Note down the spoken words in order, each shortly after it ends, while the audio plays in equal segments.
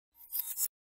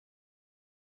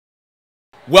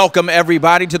Welcome,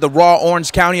 everybody, to the Raw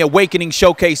Orange County Awakening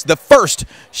Showcase, the first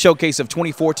showcase of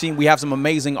 2014. We have some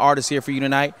amazing artists here for you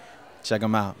tonight. Check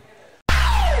them out.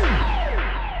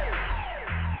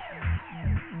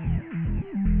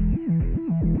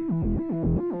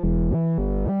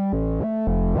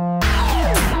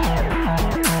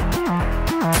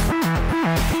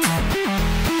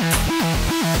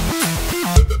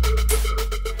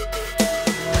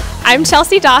 I'm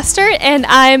Chelsea Dostert, and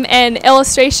I'm an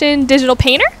illustration digital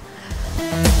painter.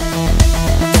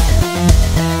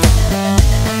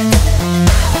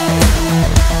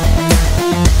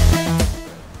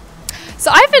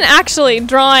 So I've been actually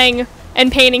drawing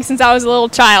and painting since I was a little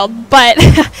child, but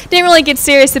didn't really get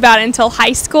serious about it until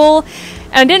high school,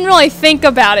 and I didn't really think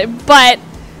about it, but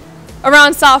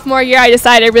around sophomore year I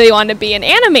decided I really wanted to be an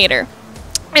animator.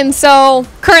 And so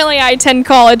currently I attend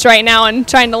college right now and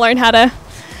trying to learn how to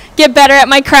get better at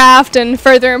my craft and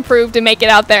further improve to make it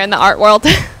out there in the art world.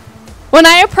 When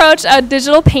I approach a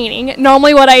digital painting,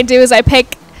 normally what I do is I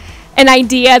pick an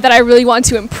idea that I really want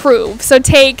to improve. So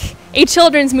take a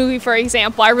children's movie, for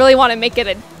example. I really want to make it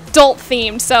adult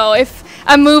themed. So if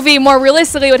a movie more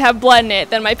realistically would have blood in it,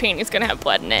 then my painting is going to have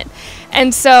blood in it.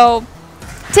 And so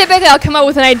typically I'll come up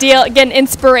with an idea, get an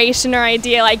inspiration or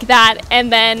idea like that,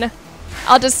 and then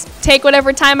I'll just take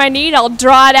whatever time I need, I'll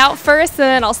draw it out first, and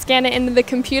then I'll scan it into the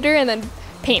computer and then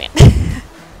paint it.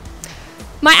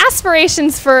 My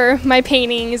aspirations for my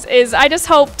paintings is I just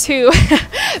hope to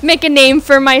make a name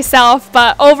for myself,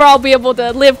 but overall be able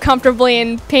to live comfortably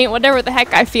and paint whatever the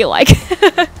heck I feel like.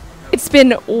 It's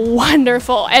been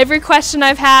wonderful. Every question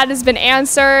I've had has been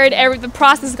answered. The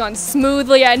process has gone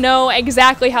smoothly. I know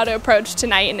exactly how to approach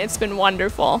tonight, and it's been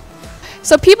wonderful.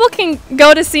 So people can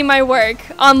go to see my work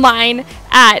online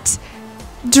at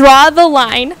Draw the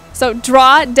Line, so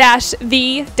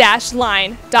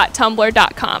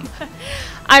draw-the-line.tumblr.com.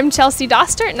 I'm Chelsea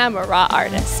Dostert, and I'm a raw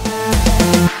artist.